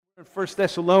1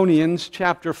 Thessalonians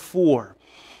chapter 4,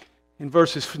 in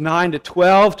verses 9 to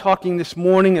 12, talking this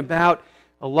morning about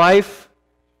a life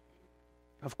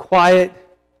of quiet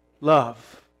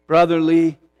love,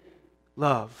 brotherly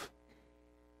love.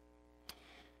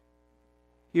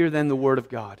 Hear then the word of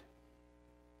God.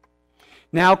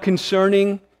 Now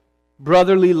concerning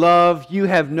brotherly love, you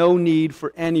have no need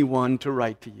for anyone to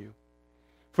write to you.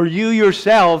 For you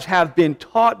yourselves have been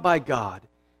taught by God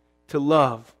to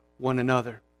love one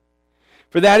another.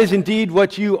 For that is indeed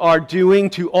what you are doing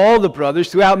to all the brothers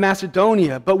throughout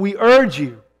Macedonia. But we urge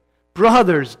you,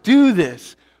 brothers, do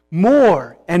this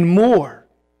more and more.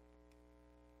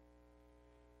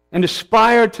 And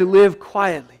aspire to live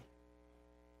quietly,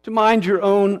 to mind your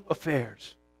own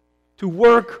affairs, to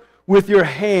work with your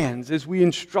hands as we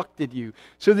instructed you,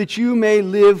 so that you may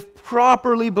live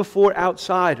properly before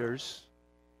outsiders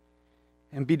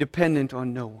and be dependent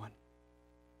on no one.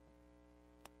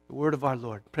 The word of our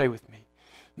Lord. Pray with me.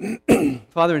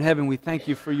 Father in heaven, we thank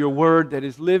you for your word that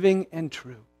is living and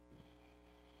true.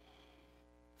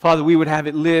 Father, we would have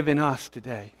it live in us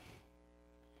today.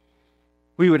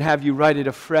 We would have you write it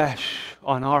afresh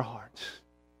on our hearts.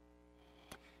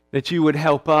 That you would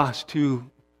help us to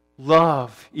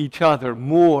love each other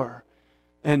more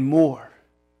and more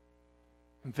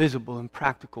in visible and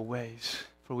practical ways.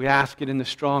 For we ask it in the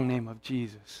strong name of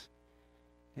Jesus.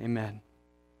 Amen.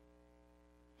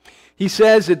 He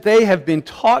says that they have been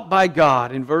taught by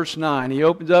God in verse 9. He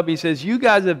opens up, he says, you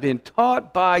guys have been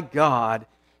taught by God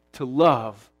to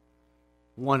love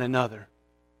one another.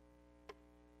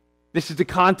 This is the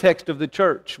context of the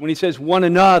church. When he says one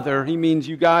another, he means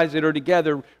you guys that are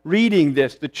together reading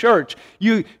this, the church.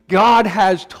 God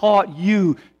has taught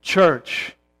you,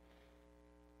 church,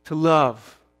 to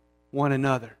love one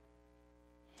another.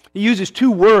 He uses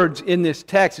two words in this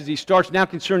text as he starts now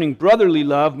concerning brotherly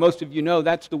love. Most of you know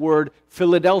that's the word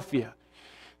Philadelphia,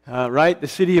 right? The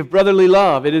city of brotherly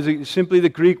love. It is simply the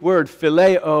Greek word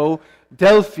phileo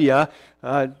delphia,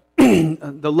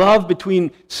 the love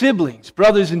between siblings,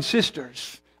 brothers and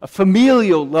sisters, a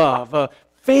familial love, a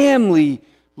family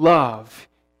love.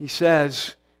 He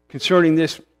says concerning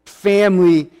this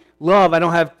family love, I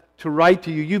don't have to write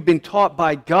to you. You've been taught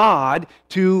by God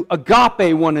to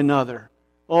agape one another.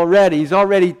 He's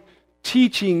already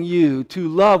teaching you to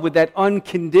love with that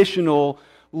unconditional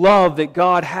love that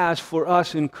God has for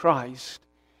us in Christ.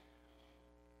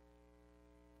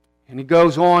 And he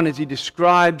goes on as he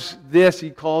describes this, he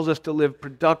calls us to live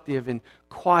productive and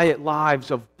quiet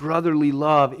lives of brotherly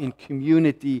love in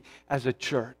community as a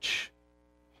church.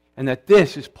 And that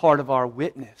this is part of our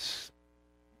witness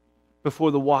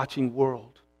before the watching world.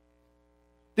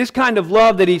 This kind of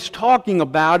love that he's talking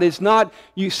about is not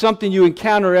something you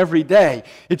encounter every day.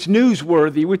 It's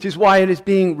newsworthy, which is why it is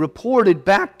being reported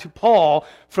back to Paul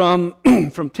from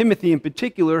Timothy in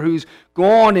particular, who's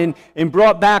gone and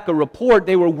brought back a report.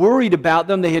 They were worried about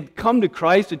them. They had come to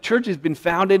Christ. The church has been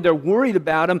founded. They're worried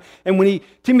about them. And when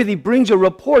Timothy brings a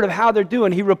report of how they're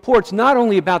doing, he reports not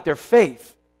only about their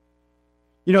faith.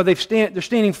 You know, they're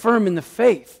standing firm in the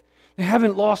faith. They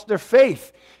haven't lost their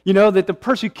faith. You know, that the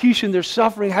persecution they're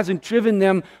suffering hasn't driven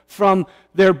them from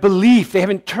their belief. They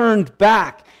haven't turned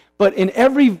back. But in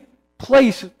every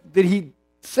place that he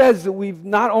says that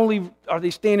not only are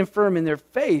they standing firm in their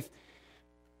faith,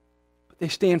 but they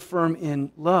stand firm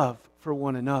in love for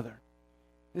one another.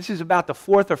 This is about the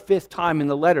fourth or fifth time in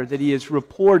the letter that he has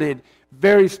reported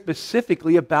very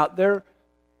specifically about the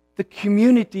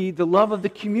community, the love of the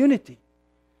community,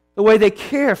 the way they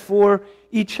care for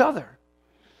each other.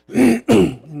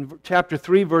 In chapter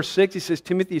 3, verse 6, he says,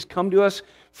 Timothy has come to us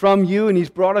from you, and he's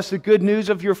brought us the good news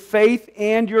of your faith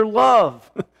and your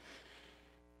love.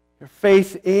 Your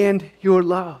faith and your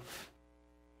love.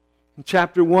 In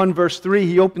chapter 1, verse 3,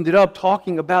 he opened it up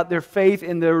talking about their faith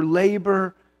and their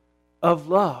labor of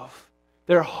love.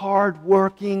 Their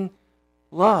hard-working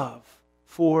love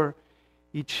for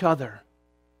each other.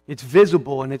 It's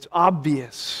visible and it's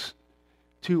obvious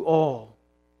to all.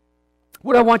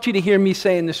 What I want you to hear me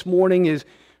saying this morning is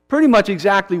pretty much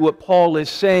exactly what Paul is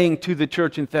saying to the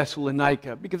church in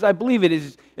Thessalonica, because I believe it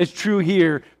is as true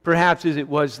here, perhaps, as it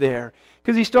was there.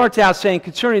 Because he starts out saying,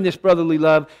 concerning this brotherly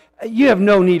love, you have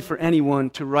no need for anyone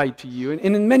to write to you.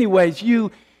 And in many ways, you,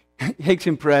 Hicks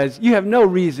and Prez, you have no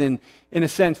reason, in a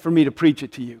sense, for me to preach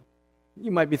it to you.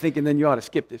 You might be thinking, then you ought to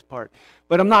skip this part.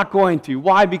 But I'm not going to.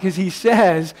 Why? Because he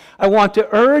says, I want to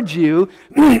urge you,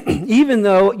 even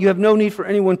though you have no need for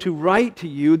anyone to write to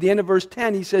you. At the end of verse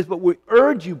 10, he says, but we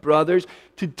urge you, brothers,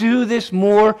 to do this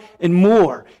more and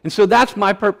more. And so that's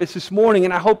my purpose this morning,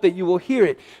 and I hope that you will hear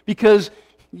it. Because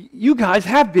you guys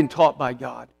have been taught by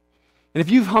God. And if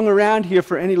you've hung around here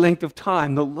for any length of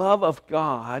time, the love of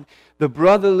God, the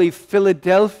brotherly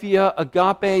Philadelphia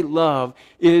agape love,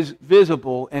 is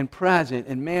visible and present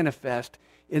and manifest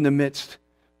in the midst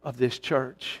of this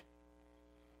church.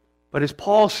 But as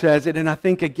Paul says it, and I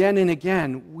think again and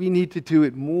again, we need to do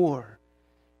it more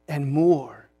and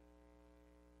more.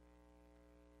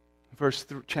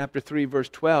 Chapter 3, verse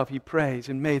 12, he prays,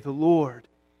 "And may the Lord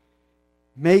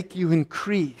make you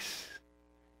increase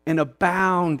and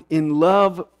abound in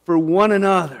love for one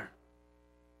another."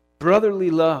 Brotherly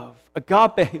love,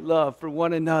 agape love for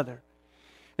one another.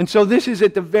 And so this is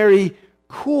at the very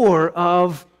core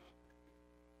of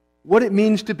what it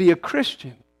means to be a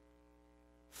Christian.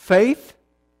 Faith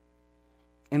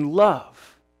and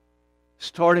love,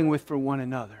 starting with for one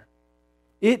another.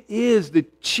 It is the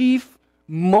chief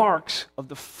marks of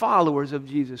the followers of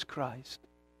Jesus Christ.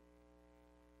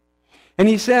 And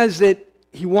he says that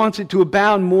he wants it to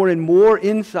abound more and more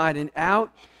inside and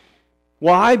out.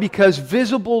 Why? Because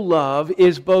visible love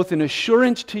is both an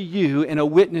assurance to you and a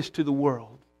witness to the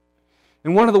world.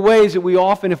 And one of the ways that we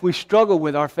often, if we struggle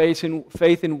with our faith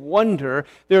and wonder,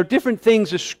 there are different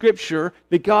things of Scripture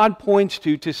that God points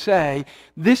to say,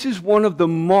 this is one of the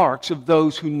marks of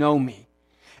those who know me.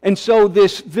 And so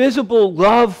this visible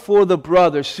love for the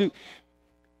brothers,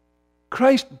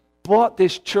 Christ bought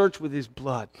this church with His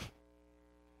blood.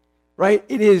 Right?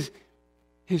 It is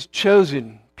His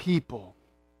chosen people.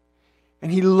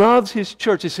 And He loves His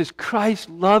church. It says Christ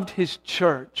loved His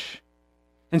church.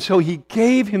 And so He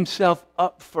gave Himself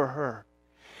up for her.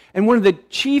 And one of the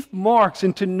chief marks,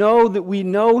 and to know that we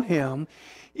know Him,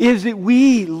 is that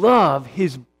we love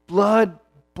His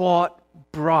blood-bought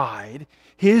bride,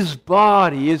 His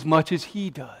body, as much as He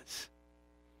does.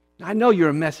 I know you're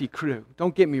a messy crew.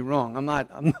 Don't get me wrong. I'm not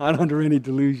under any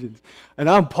delusions. And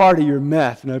I'm part of your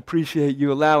mess, and I appreciate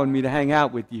you allowing me to hang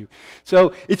out with you.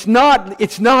 So it's not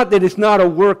that it's not a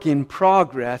work in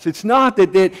progress. It's not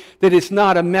that it's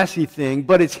not a messy thing,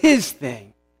 but it's His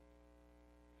thing.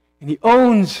 And He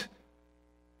owns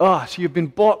us. You've been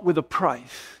bought with a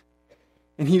price.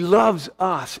 And He loves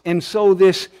us. And so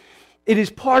it is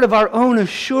part of our own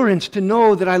assurance to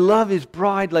know that I love His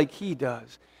bride like He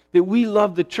does. That we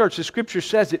love the church. The Scripture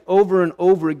says it over and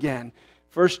over again.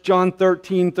 1 John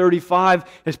 13:35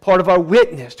 as part of our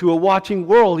witness to a watching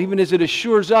world, even as it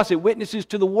assures us, it witnesses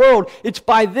to the world. It's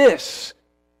by this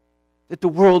that the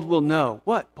world will know.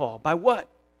 What, Paul? By what?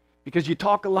 Because you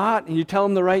talk a lot and you tell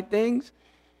them the right things?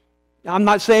 Now, I'm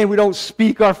not saying we don't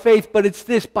speak our faith, but it's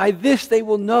this. By this they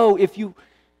will know if you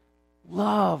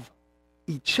love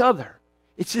each other.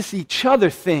 It's this each other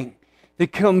thing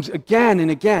that comes again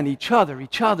and again, each other.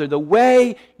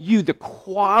 The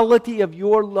quality of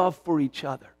your love for each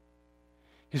other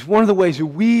is one of the ways that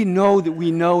we know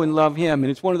and love Him. And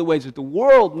it's one of the ways that the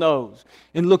world knows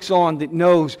and looks on that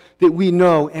knows that we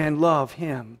know and love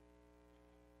Him.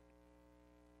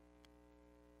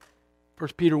 1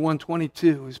 Peter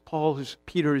 1:22, as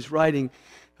Peter is writing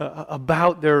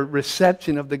about their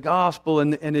reception of the gospel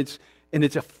and its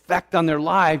effect on their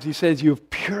lives, he says, "You have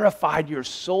purified your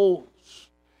souls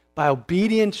by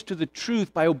obedience to the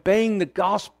truth, by obeying the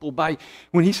gospel,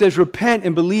 when he says repent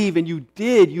and believe, and you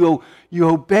did, you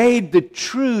obeyed the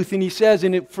truth." And he says,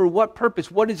 for what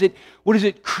purpose? What does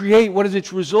it create? What is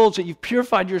its results? That you've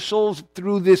purified your souls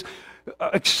through this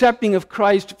accepting of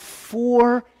Christ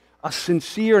for a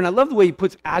sincere, and I love the way he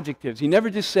puts adjectives. He never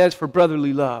just says for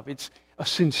brotherly love. It's a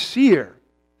sincere.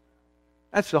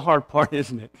 That's the hard part,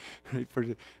 isn't it?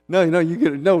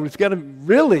 It's got to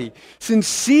really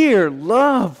sincere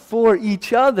love for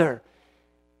each other.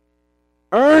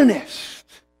 Earnest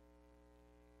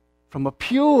from a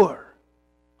pure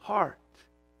heart.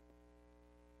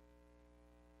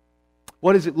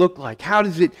 What does it look like? How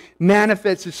does it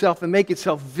manifest itself and make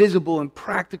itself visible in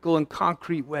practical and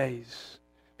concrete ways?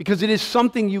 Because it is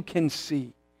something you can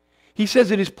see. He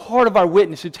says it is part of our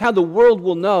witness. It's how the world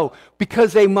will know,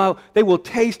 because they will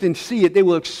taste and see it. They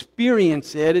will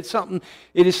experience it. It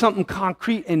is something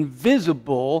concrete and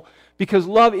visible, because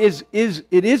love is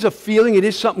a feeling. It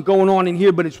is something going on in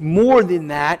here, but it's more than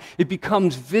that. It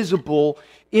becomes visible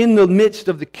in the midst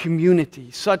of the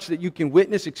community, such that you can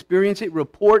witness, experience it,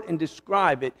 report, and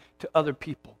describe it to other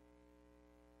people.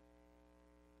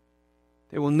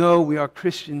 They will know we are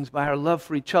Christians by our love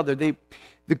for each other.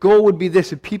 The goal would be this,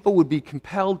 that people would be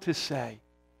compelled to say,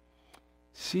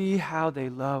 see how they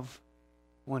love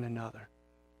one another.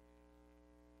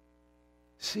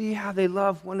 See how they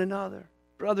love one another.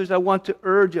 Brothers, I want to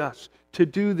urge us to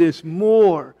do this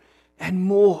more and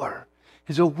more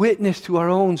as a witness to our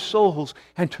own souls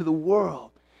and to the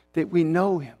world that we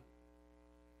know Him.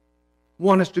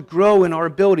 want us to grow in our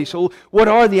ability. So what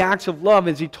are the acts of love?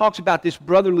 As he talks about this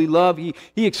brotherly love, he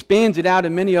expands it out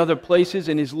in many other places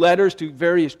in his letters to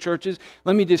various churches.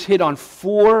 Let me just hit on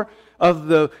 4 of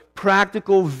the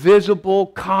practical, visible,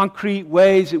 concrete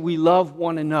ways that we love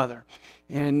one another.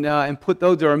 And put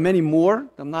those, there are many more.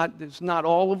 It's not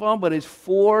all of them, but it's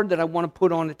 4 that I want to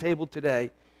put on the table today.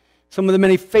 Some of the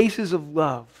many faces of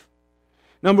love.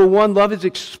 Number 1, love is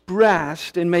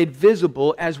expressed and made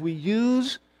visible as we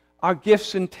use our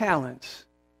gifts and talents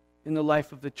in the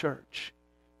life of the church.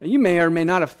 Now, you may or may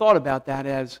not have thought about that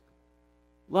as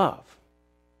love,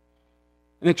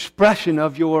 an expression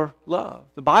of your love.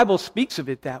 The Bible speaks of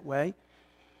it that way.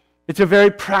 It's a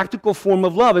very practical form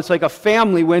of love. It's like a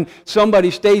family when somebody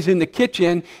stays in the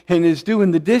kitchen and is doing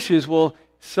the dishes, well,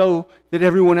 so that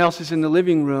everyone else is in the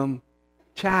living room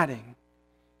chatting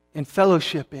and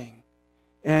fellowshipping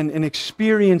and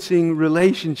experiencing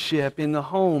relationship in the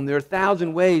home. There are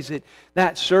 1,000 ways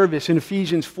that service. In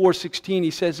Ephesians 4:16, he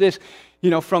says this,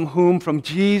 from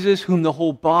Jesus, whom the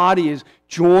whole body is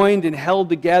joined and held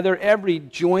together, every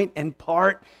joint and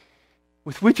part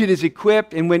with which it is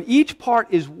equipped. And when each part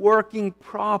is working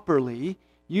properly,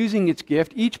 using its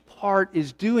gift, each part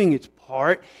is doing its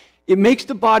part, it makes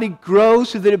the body grow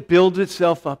so that it builds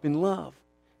itself up in love.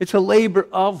 It's a labor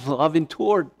of love and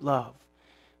toward love.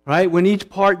 Right? When each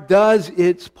part does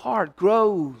its part,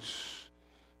 grows,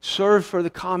 serves for the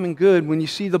common good, when you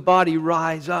see the body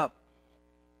rise up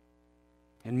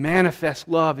and manifest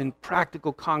love in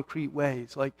practical, concrete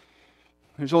ways. Like,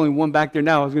 there's only one back there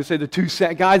now. I was going to say the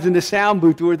 2 guys in the sound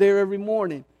booth who are there every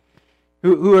morning,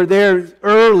 who are there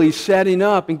early setting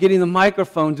up and getting the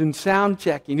microphones and sound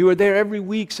checking, who are there every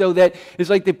week so that it's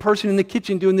like the person in the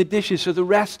kitchen doing the dishes so the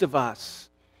rest of us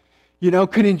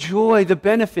can enjoy the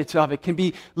benefits of it, can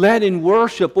be led in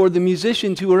worship, or the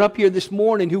musicians who are up here this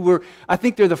morning I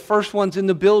think they're the first ones in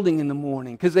the building in the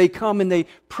morning because they come and they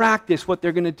practice what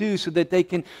they're going to do so that they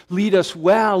can lead us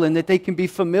well and that they can be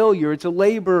familiar. It's a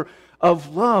labor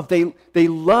of love. They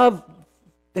love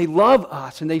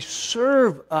us and they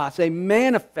serve us. They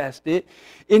manifest it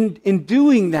in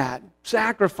doing that,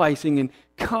 sacrificing and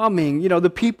coming. The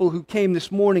people who came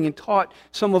this morning and taught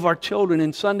some of our children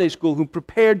in Sunday school, who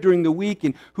prepared during the week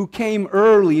and who came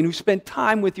early and who spent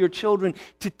time with your children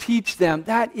to teach them.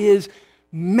 That is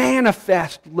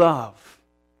manifest love.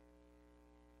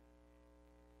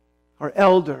 Our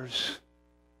elders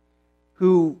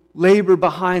who labor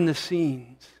behind the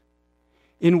scenes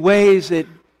in ways that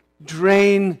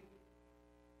drain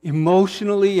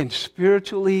emotionally and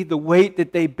spiritually, the weight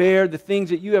that they bear, the things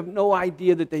that you have no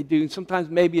idea that they do. And sometimes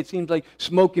maybe it seems like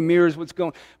smoke and mirrors what's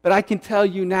going on. But I can tell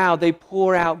you now, they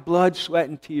pour out blood, sweat,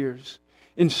 and tears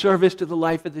in service to the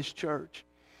life of this church.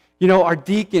 Our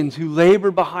deacons who labor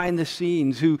behind the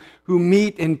scenes, who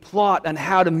meet and plot on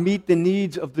how to meet the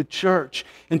needs of the church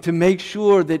and to make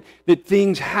sure that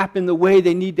things happen the way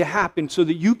they need to happen so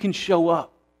that you can show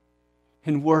up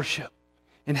and worship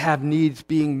and have needs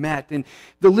being met. And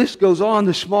the list goes on.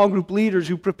 The small group leaders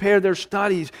who prepare their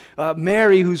studies.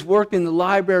 Mary, who's worked in the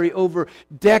library over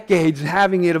decades,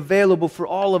 having it available for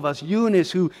all of us.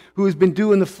 Eunice, who has been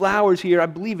doing the flowers here, I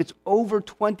believe it's over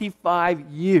 25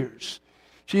 years.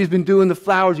 She's been doing the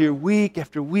flowers here week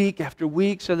after week after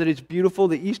week so that it's beautiful.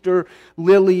 The Easter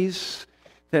lilies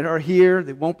that are here,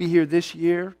 that won't be here this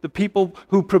year. The people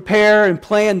who prepare and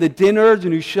plan the dinners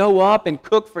and who show up and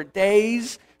cook for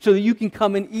days so that you can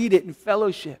come and eat it in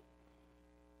fellowship.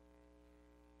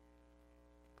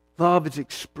 Love is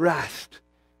expressed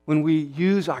when we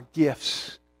use our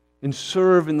gifts and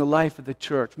serve in the life of the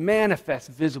church. Manifest,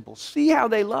 visible. See how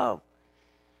they love.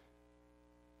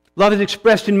 Love is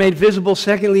expressed and made visible,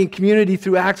 secondly, in community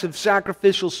through acts of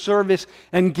sacrificial service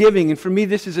and giving. And for me,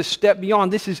 this is a step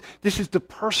beyond. This is the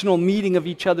personal meeting of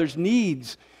each other's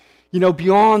needs.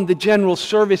 Beyond the general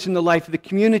service in the life of the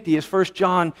community, as 1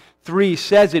 John 3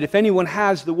 says it, if anyone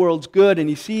has the world's good and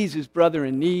he sees his brother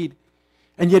in need,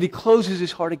 and yet he closes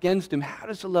his heart against him, how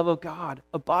does the love of God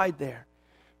abide there?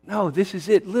 No, this is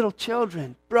it. Little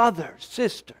children, brothers,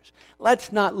 sisters,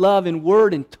 let's not love in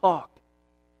word and talk.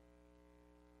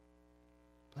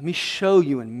 Let me show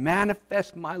you and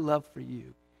manifest my love for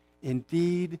you in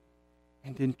deed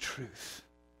and in truth.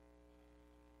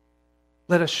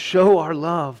 Let us show our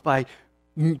love by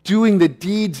doing the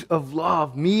deeds of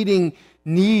love, meeting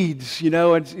needs.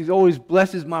 It always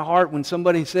blesses my heart when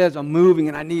somebody says, I'm moving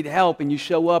and I need help, and you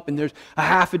show up and there's a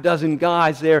half a dozen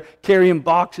guys there carrying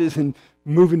boxes and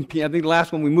moving. I think the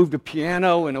last one we moved a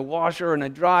piano and a washer and a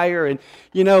dryer, and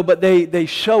but they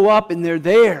show up and they're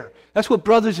there. That's what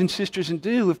brothers and sisters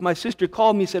do. If my sister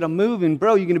called me and said, I'm moving,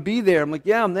 bro, you going to be there? I'm like,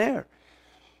 yeah, I'm there.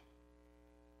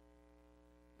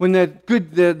 When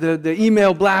the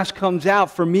email blast comes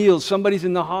out for meals, somebody's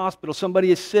in the hospital,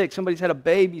 somebody is sick, somebody's had a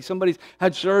baby, somebody's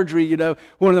had surgery,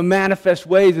 one of the manifest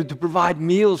ways is to provide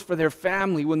meals for their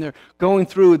family when they're going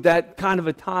through that kind of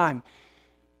a time.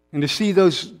 And to see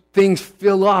those things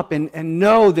fill up and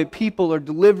know that people are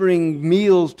delivering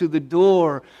meals to the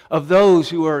door of those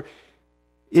who are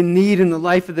in need in the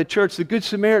life of the church. The Good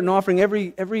Samaritan offering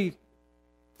every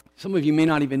some of you may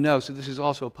not even know, so this is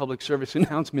also a public service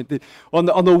announcement, that on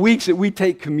the weeks that we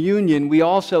take communion, we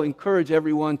also encourage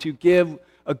everyone to give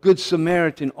a Good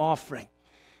Samaritan offering.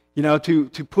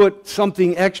 To put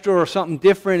something extra or something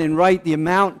different and write the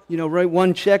amount, write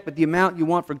one check, but the amount you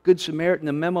want for Good Samaritan,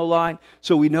 the memo line,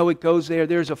 so we know it goes there.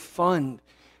 There's a fund.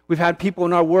 We've had people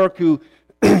in our work who,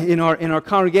 in our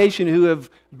congregation, who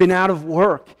have been out of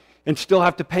work and still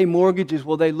have to pay mortgages.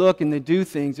 Well, they look and they do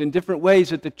things in different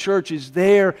ways that the church is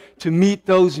there to meet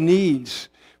those needs,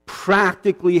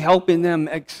 practically helping them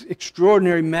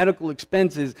extraordinary medical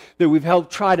expenses that we've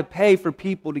helped try to pay for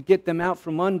people to get them out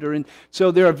from under. And so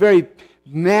there are very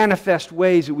manifest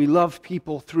ways that we love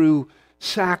people through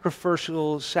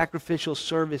sacrificial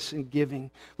service and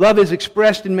giving. Love is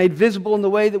expressed and made visible in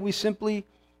the way that we simply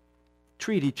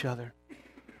treat each other,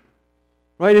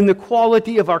 right? In the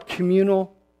quality of our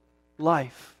communal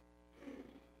life,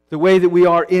 the way that we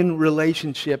are in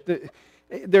relationship.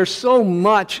 There's so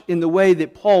much in the way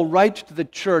that Paul writes to the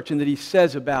church and that he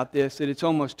says about this that it's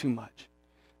almost too much.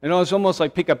 It's almost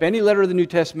like pick up any letter of the New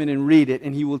Testament and read it,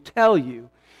 and he will tell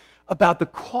you about the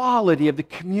quality of the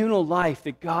communal life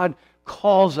that God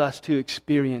calls us to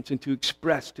experience and to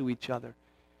express to each other.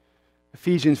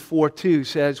 Ephesians 4:2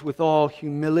 says, with all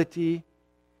humility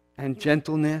and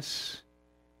gentleness,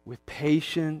 with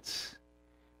patience,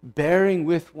 bearing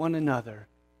with one another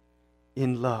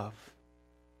in love.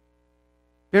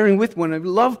 Bearing with one another.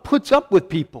 Love puts up with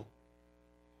people.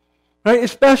 Right?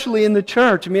 Especially in the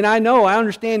church. I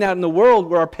understand out in the world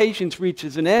where our patience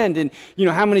reaches an end. And,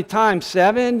 how many times?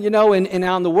 7? And out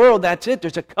in the world, that's it.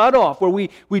 There's a cutoff where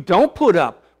we don't put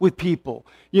up with people.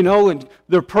 And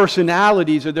their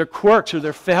personalities or their quirks or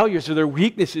their failures or their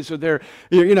weaknesses or their,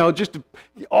 just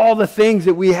all the things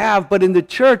that we have. But in the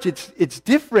church, it's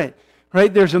different.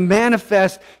 Right? There's a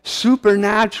manifest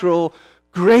supernatural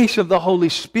grace of the Holy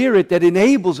Spirit that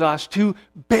enables us to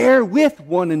bear with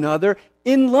one another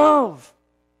in love.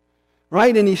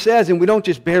 Right? And he says, and we don't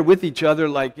just bear with each other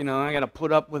like, I got to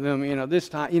put up with him, this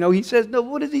time. He says, no,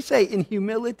 what does he say? In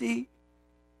humility,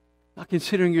 not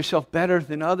considering yourself better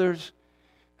than others,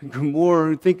 thinking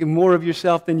more of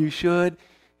yourself than you should.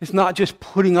 It's not just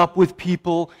putting up with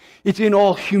people. It's in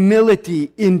all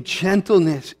humility, in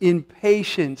gentleness, in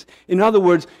patience. In other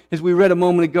words, as we read a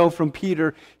moment ago from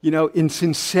Peter, in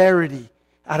sincerity,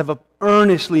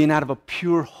 earnestly and out of a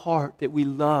pure heart that we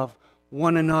love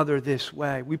one another this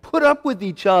way. We put up with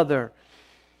each other.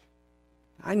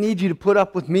 I need you to put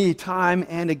up with me time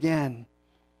and again.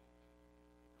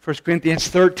 1 Corinthians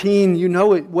 13, you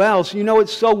know it well. So you know it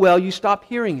so well, you stop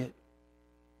hearing it.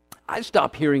 I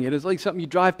stop hearing it. It's like something you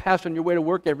drive past on your way to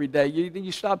work every day.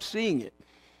 You stop seeing it.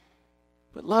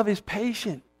 But love is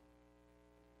patient.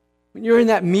 When you're in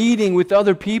that meeting with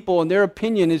other people and their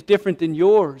opinion is different than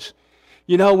yours,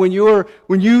 when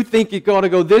you think it ought to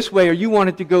go this way or you want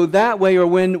it to go that way, or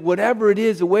when whatever it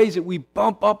is, the ways that we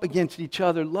bump up against each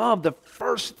other, the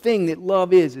first thing that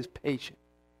love is patient.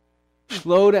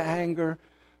 Slow to anger,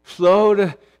 slow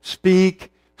to speak,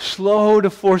 slow to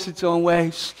force its own way,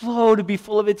 slow to be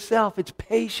full of itself. It's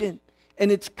patient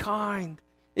and it's kind.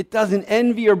 It doesn't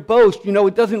envy or boast.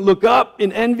 It doesn't look up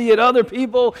in envy at other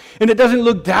people, and it doesn't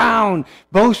look down,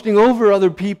 boasting over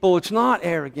other people. It's not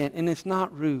arrogant, and it's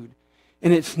not rude,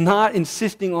 and it's not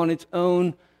insisting on its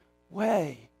own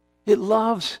way. It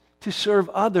loves to serve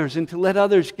others and to let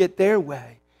others get their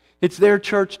way. It's their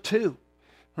church too,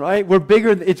 right?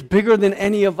 It's bigger than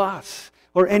any of us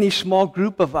or any small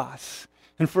group of us.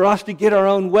 And for us to get our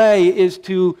own way is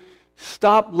to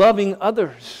stop loving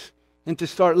others and to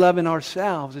start loving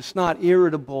ourselves. It's not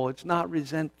irritable. It's not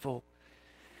resentful.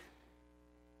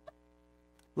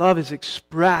 Love is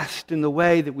expressed in the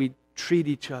way that we treat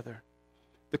each other,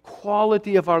 the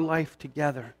quality of our life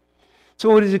together.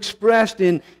 So it is expressed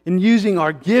in using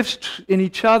our gifts in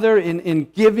each other, in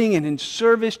giving and in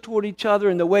service toward each other,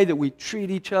 in the way that we treat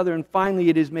each other. And finally,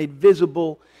 it is made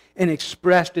visible and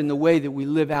expressed in the way that we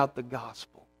live out the gospel.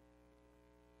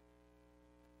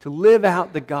 To live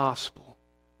out the gospel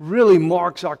really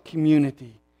marks our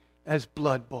community as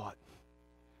blood-bought.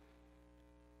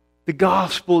 The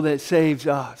gospel that saves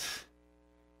us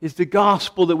is the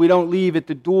gospel that we don't leave at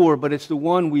the door, but it's the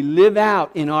one we live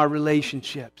out in our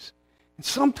relationships. And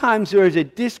sometimes there is a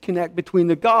disconnect between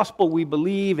the gospel we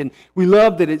believe and we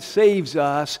love that it saves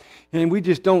us, and we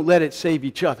just don't let it save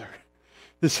each other.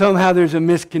 That somehow there's a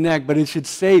misconnect, but it should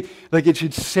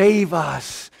save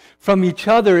us from each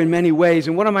other in many ways.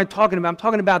 And what am I talking about? I'm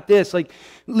talking about this, like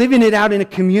living it out in a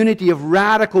community of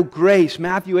radical grace.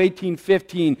 Matthew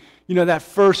 18:15, that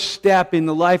first step in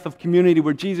the life of community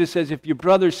where Jesus says, if your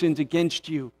brother sins against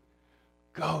you,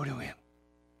 go to him.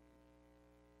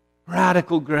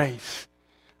 Radical grace.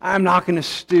 I'm not going to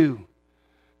stew.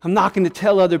 I'm not going to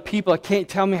tell other people. I can't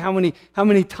tell me how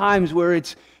many times where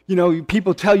it's,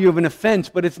 people tell you of an offense,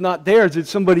 but it's not theirs,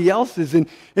 it's somebody else's. And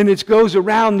it goes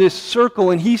around this circle,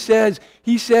 and he says,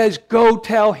 go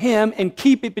tell him and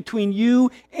keep it between you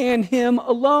and him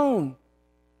alone.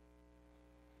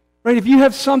 Right? If you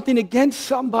have something against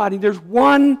somebody, there's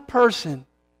one person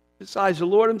besides the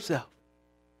Lord himself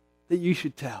that you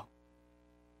should tell.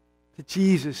 That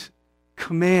Jesus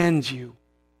commands you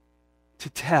to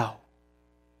tell.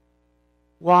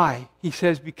 Why? He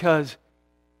says because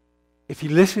if he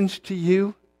listens to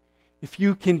you, if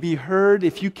you can be heard,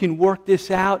 if you can work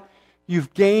this out,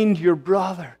 you've gained your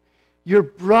brother. Your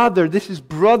brother, this is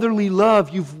brotherly love.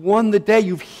 You've won the day.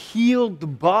 You've healed the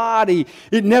body.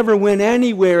 It never went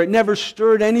anywhere. It never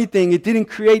stirred anything. It didn't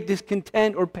create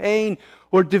discontent or pain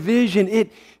or division.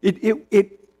 It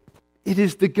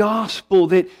is the gospel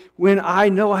that when I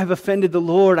know I've offended the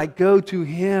Lord, I go to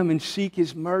him and seek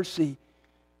his mercy.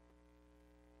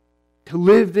 To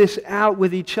live this out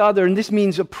with each other. And this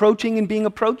means approaching and being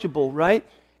approachable, right?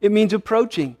 It means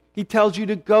approaching. He tells you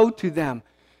to go to them.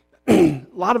 A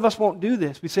lot of us won't do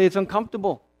this. We say it's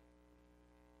uncomfortable.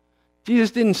 Jesus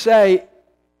didn't say,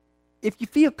 if you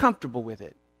feel comfortable with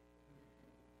it,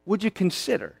 would you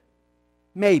consider?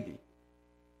 Maybe.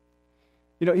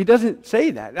 He doesn't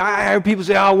say that. I hear people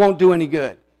say, it won't do any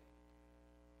good.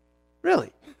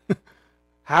 Really?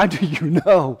 How do you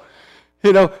know?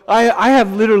 I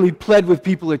have literally pled with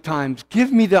people at times,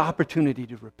 give me the opportunity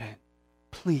to repent.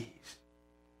 Please.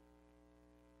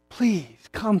 Please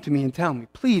come to me and tell me.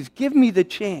 Please give me the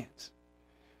chance.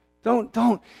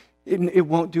 It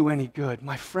won't do any good.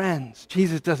 My friends,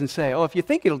 Jesus doesn't say, if you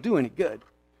think it'll do any good,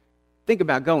 think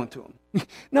about going to him.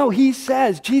 No,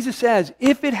 Jesus says,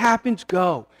 if it happens,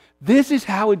 go. This is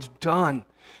how it's done.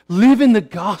 Live in the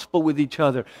gospel with each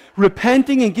other.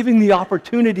 Repenting and giving the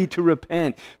opportunity to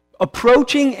repent.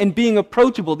 Approaching and being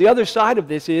approachable. The other side of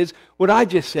this is what I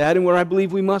just said and where I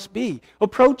believe we must be.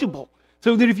 Approachable.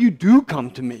 So that if you do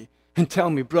come to me and tell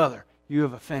me, brother, you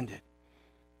have offended,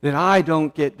 that I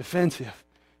don't get defensive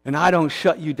and I don't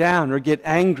shut you down or get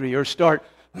angry or start,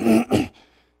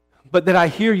 but that I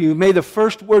hear you. May the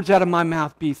first words out of my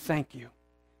mouth be, thank you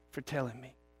for telling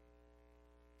me.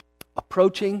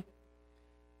 Approaching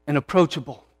and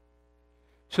approachable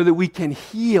so that we can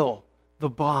heal the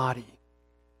body.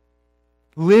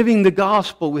 Living the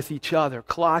gospel with each other.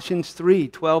 Colossians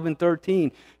 3:12 and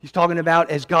 13. He's talking about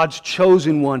as God's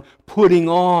chosen one, putting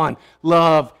on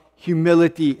love,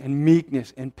 humility, and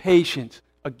meekness, and patience.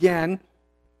 Again,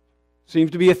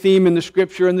 seems to be a theme in the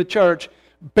Scripture and the church.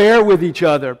 Bear with each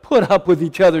other. Put up with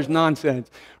each other's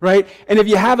nonsense. Right? And if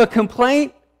you have a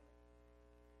complaint,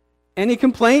 any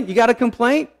complaint, you got a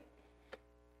complaint,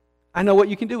 I know what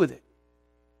you can do with it.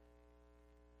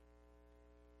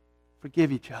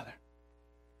 Forgive each other.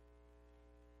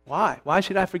 Why? Why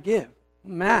should I forgive?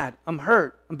 I'm mad. I'm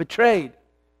hurt. I'm betrayed.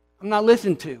 I'm not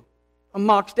listened to. I'm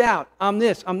mocked out. I'm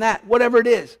this. I'm that. Whatever it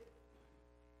is.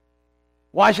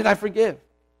 Why should I forgive?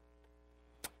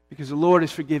 Because the Lord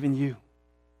has forgiven you.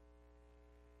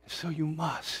 So you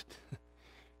must.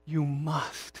 You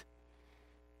must.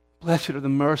 Blessed are the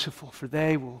merciful, for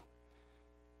they will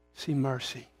see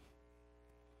mercy.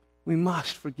 We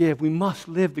must forgive. We must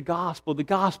live the gospel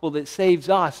that saves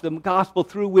us. The gospel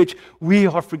through which we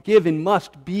are forgiven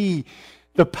must be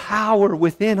the power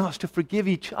within us to forgive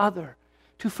each other,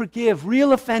 to forgive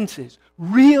real offenses that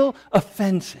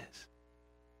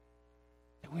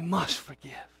we must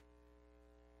forgive.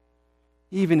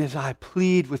 Even as I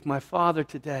plead with my Father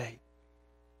today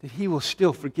that he will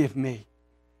still forgive me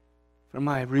for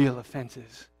my real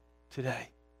offenses today.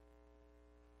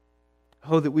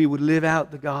 Oh, that we would live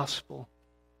out the gospel.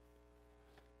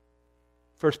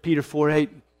 1 Peter 4:8,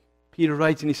 Peter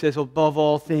writes and he says, above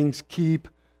all things, keep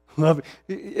loving.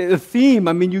 A theme,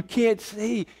 you can't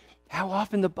see how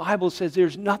often the Bible says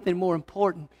there's nothing more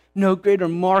important, no greater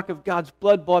mark of God's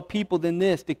blood-bought people than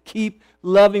this, to keep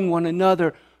loving one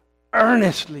another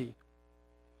earnestly.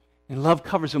 And love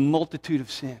covers a multitude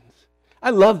of sins. I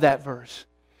love that verse.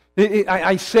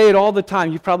 I say it all the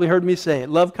time. You've probably heard me say it.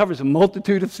 Love covers a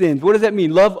multitude of sins. What does that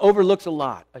mean? Love overlooks a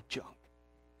lot of junk.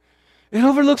 It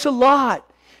overlooks a lot.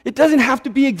 It doesn't have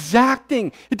to be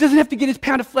exacting. It doesn't have to get its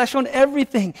pound of flesh on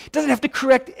everything. It doesn't have to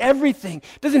correct everything.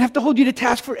 It doesn't have to hold you to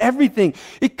task for everything.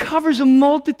 It covers a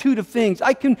multitude of things.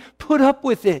 I can put up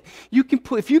with it.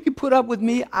 If you can put up with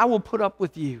me, I will put up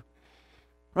with you.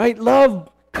 Right? Love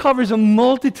covers a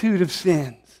multitude of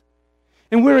sins.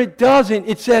 And where it doesn't,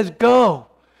 it says, go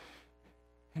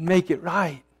and make it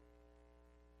right.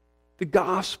 The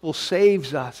gospel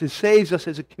saves us. It saves us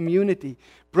as a community.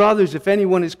 Brothers, if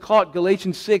anyone is caught,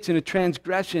 Galatians 6, in a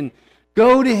transgression,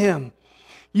 go to him.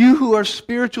 You who are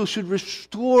spiritual should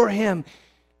restore him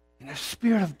in a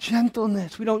spirit of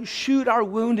gentleness. We don't shoot our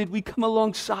wounded. We come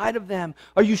alongside of them.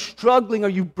 Are you struggling? Are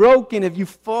you broken? Have you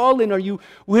fallen?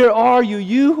 Where are you?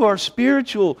 You who are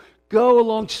spiritual, go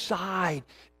alongside.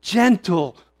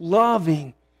 Gentle,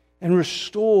 loving, and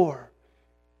restore.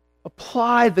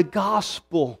 Apply the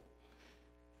gospel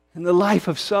in the life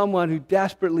of someone who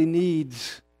desperately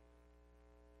needs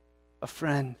a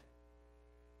friend.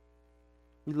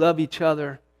 We love each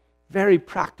other, very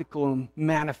practical and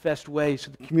manifest ways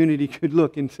so the community could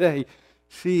look and say,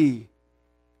 see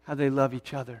how they love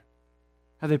each other,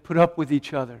 how they put up with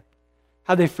each other,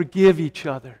 how they forgive each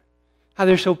other, how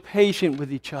they're so patient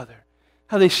with each other,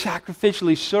 how they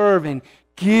sacrificially serve and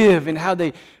give, and how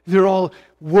they're all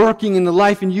working in the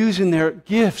life and using their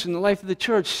gifts in the life of the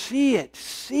church. See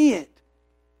it.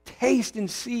 Taste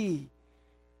and see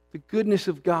the goodness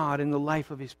of God in the life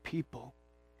of His people.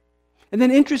 And then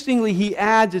interestingly, he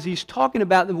adds, as he's talking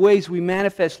about the ways we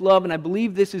manifest love, and I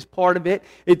believe this is part of it,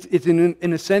 it's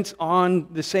in a sense on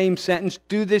the same sentence,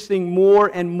 do this thing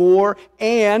more and more,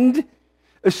 and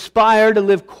aspire to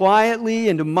live quietly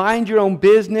and to mind your own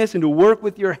business and to work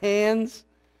with your hands,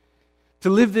 to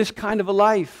live this kind of a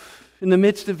life in the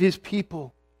midst of His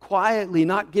people. Quietly,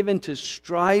 not given to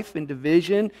strife and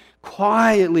division.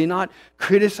 Quietly, not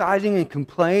criticizing and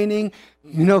complaining.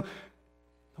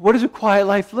 What does a quiet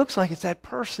life look like? It's that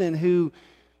person who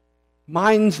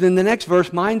minds, in the next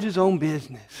verse, minds his own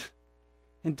business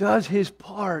and does his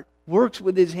part, works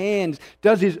with his hands,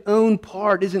 does his own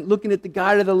part, isn't looking at the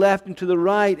guy to the left and to the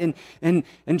right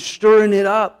and stirring it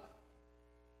up,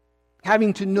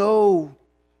 having to know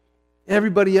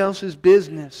everybody else's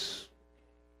business,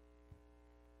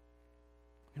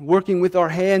 and working with our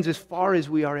hands as far as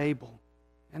we are able.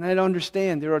 And I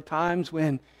understand there are times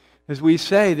when, as we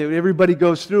say, that everybody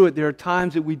goes through it, there are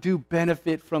times that we do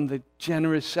benefit from the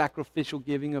generous sacrificial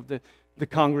giving of the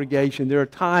congregation. There are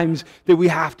times that we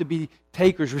have to be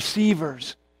takers,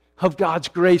 receivers of God's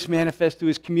grace manifest to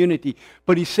His community.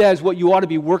 But he says what you ought to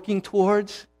be working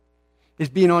towards is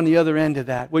being on the other end of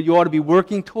that. What you ought to be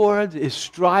working towards, is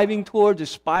striving towards,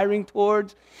 aspiring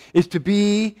towards, is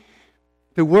to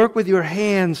work with your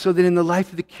hands so that in the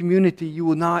life of the community you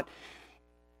will not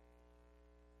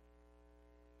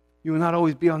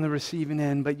always be on the receiving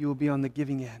end, but you will be on the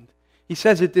giving end. He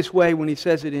says it this way when he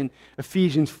says it in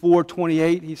Ephesians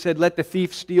 4:28. He said, let the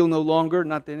thief steal no longer.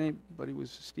 Not that anybody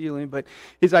was stealing, but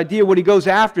his idea, what he goes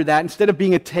after that, instead of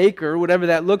being a taker, whatever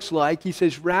that looks like, he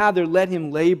says, rather let him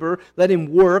labor, let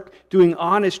him work, doing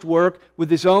honest work with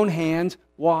his own hands.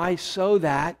 Why? So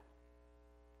that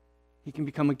he can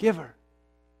become a giver.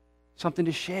 Something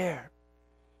to share.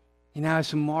 He now has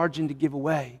some margin to give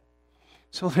away.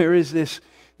 So there is this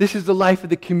is the life of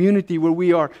the community where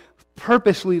we are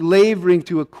purposely laboring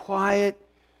to a quiet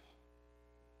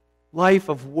life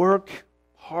of work,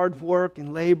 hard work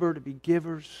and labor, to be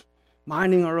givers,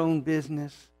 minding our own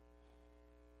business.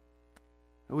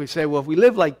 And we say, well, if we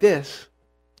live like this,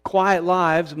 quiet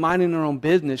lives, minding our own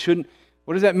business,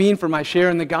 what does that mean for my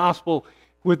sharing the gospel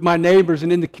with my neighbors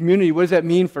and in the community? What does that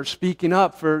mean for speaking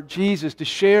up for Jesus, to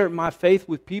share my faith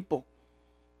with people?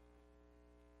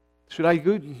 Should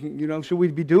we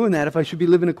be doing that if I should be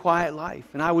living a quiet life?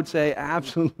 And I would say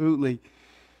absolutely.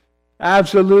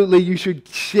 Absolutely, you should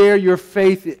share your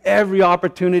faith at every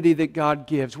opportunity that God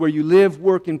gives. Where you live,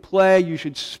 work, and play, you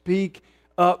should speak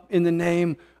up in the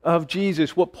name of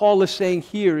Jesus. What Paul is saying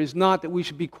here is not that we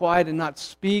should be quiet and not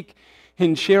speak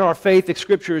and share our faith. The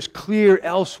Scripture is clear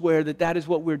elsewhere that is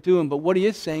what we're doing. But what he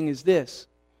is saying is this.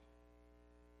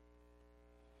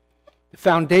 The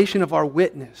foundation of our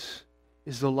witness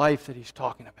is the life that he's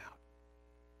talking about.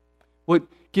 What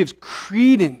gives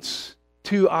credence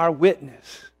to our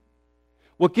witness,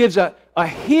 what gives a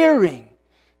hearing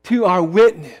to our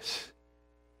witness,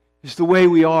 is the way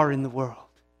we are in the world.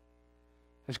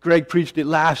 As Greg preached it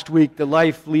last week, the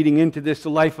life leading into this,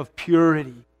 the life of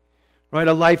purity. Right?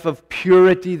 A life of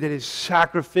purity that is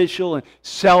sacrificial and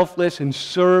selfless and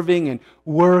serving and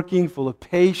working, full of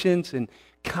patience and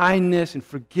kindness and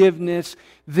forgiveness.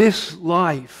 This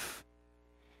life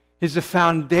is the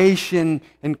foundation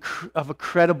of a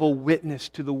credible witness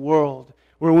to the world,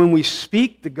 where when we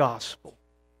speak the gospel,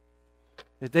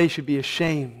 that they should be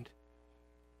ashamed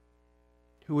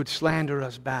who would slander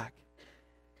us back.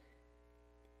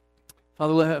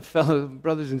 Father, fellow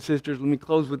brothers and sisters, let me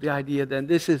close with the idea that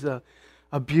this is a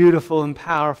beautiful and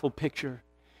powerful picture.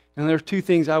 And there are two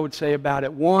things I would say about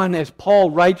it. One, as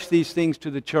Paul writes these things to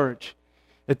the church,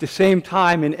 at the same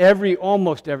time, in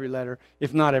almost every letter,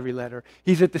 if not every letter,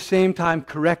 he's at the same time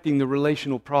correcting the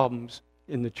relational problems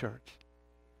in the church.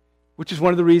 Which is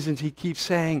one of the reasons he keeps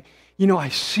saying, I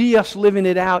see us living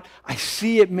it out, I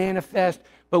see it manifest,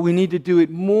 but we need to do it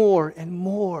more and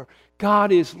more.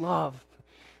 God is love.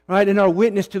 Right? And our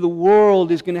witness to the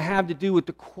world is going to have to do with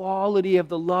the quality of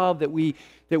the love that we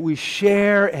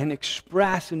share and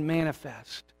express and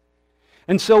manifest.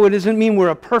 And so it doesn't mean we're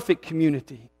a perfect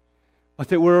community, but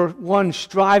that we're, one,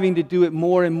 striving to do it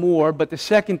more and more. But the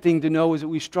second thing to know is that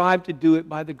we strive to do it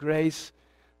by the grace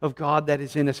of God that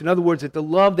is in us. In other words, that the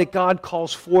love that God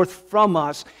calls forth from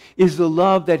us is the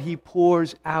love that He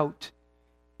pours out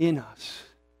in us.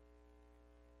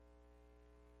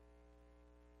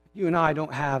 You and I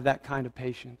don't have that kind of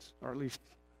patience, or at least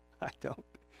I don't.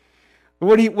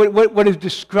 What is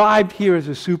described here as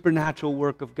a supernatural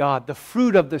work of God, the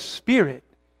fruit of the Spirit,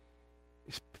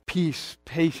 is peace,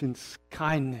 patience,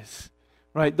 kindness,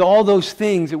 right? All those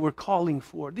things that we're calling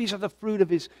for. These are the fruit of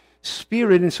His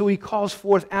Spirit, and so He calls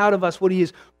forth out of us what He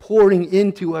is pouring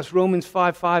into us. Romans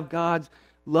 5:5, God's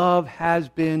love has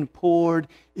been poured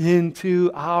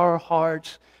into our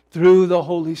hearts through the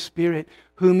Holy Spirit,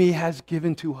 whom He has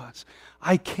given to us.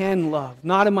 I can love,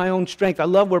 not in my own strength. I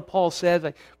love where Paul says,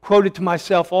 I quote it to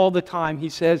myself all the time. He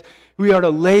says, we are to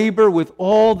labor with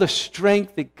all the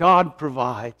strength that God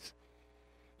provides.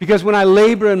 Because when I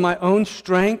labor in my own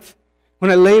strength, when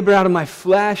I labor out of my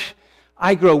flesh,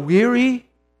 I grow weary.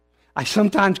 I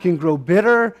sometimes can grow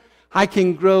bitter. I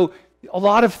can grow a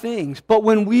lot of things. But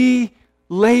when we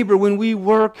labor, when we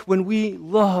work, when we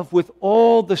love with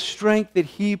all the strength that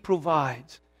He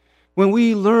provides, when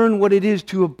we learn what it is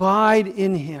to abide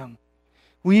in Him,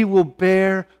 we will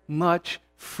bear much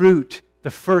fruit,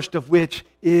 the first of which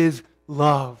is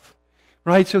love.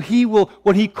 Right? So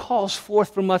what He calls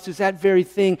forth from us is that very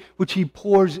thing which He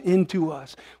pours into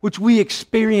us, which we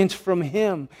experience from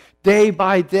Him day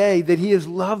by day, that He has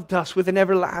loved us with an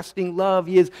everlasting love.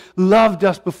 He has loved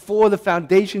us before the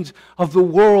foundations of the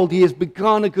world. He has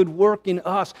begun a good work in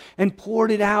us and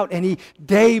poured it out, and He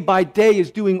day by day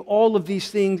is doing all of these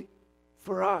things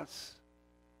for us.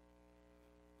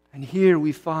 And here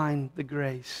we find the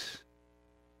grace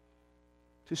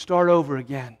to start over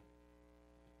again,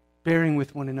 bearing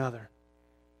with one another,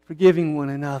 forgiving one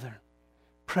another,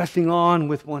 pressing on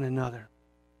with one another.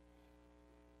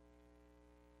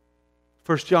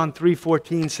 1 John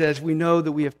 3:14 says, we know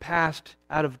that we have passed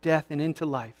out of death and into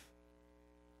life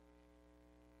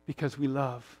because we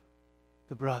love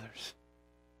the brothers.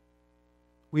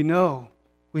 We know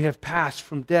we have passed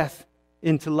from death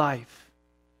into life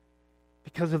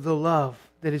because of the love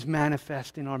that is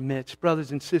manifest in our midst.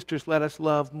 Brothers and sisters, let us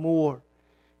love more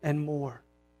and more.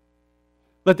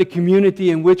 Let the community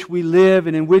in which we live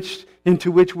and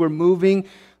into which we're moving,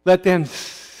 let them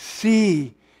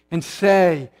see and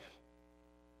say,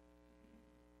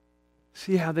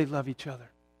 see how they love each other.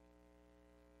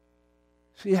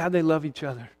 See how they love each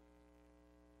other.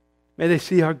 May they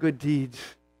see our good deeds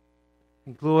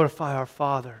and glorify our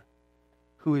Father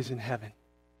who is in heaven.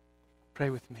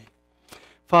 Pray with me.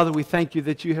 Father, we thank You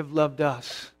that You have loved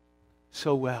us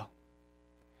so well.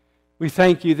 We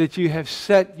thank You that You have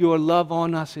set Your love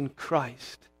on us in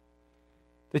Christ,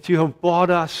 that You have bought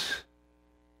us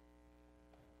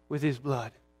with His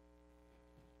blood.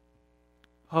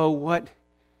 Oh, what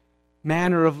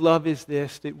manner of love is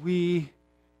this, that we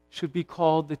should be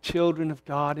called the children of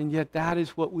God, and yet that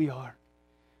is what we are.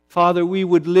 Father, we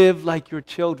would live like Your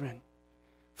children,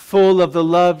 full of the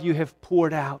love You have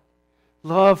poured out,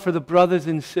 love for the brothers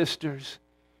and sisters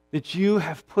that You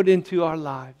have put into our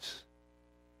lives.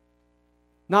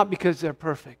 Not because they're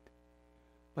perfect,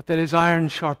 but that as iron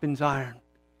sharpens iron,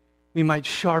 we might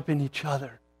sharpen each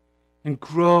other and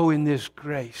grow in this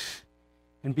grace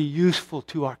and be useful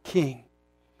to our King,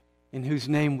 in whose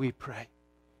name we pray.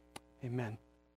 Amen.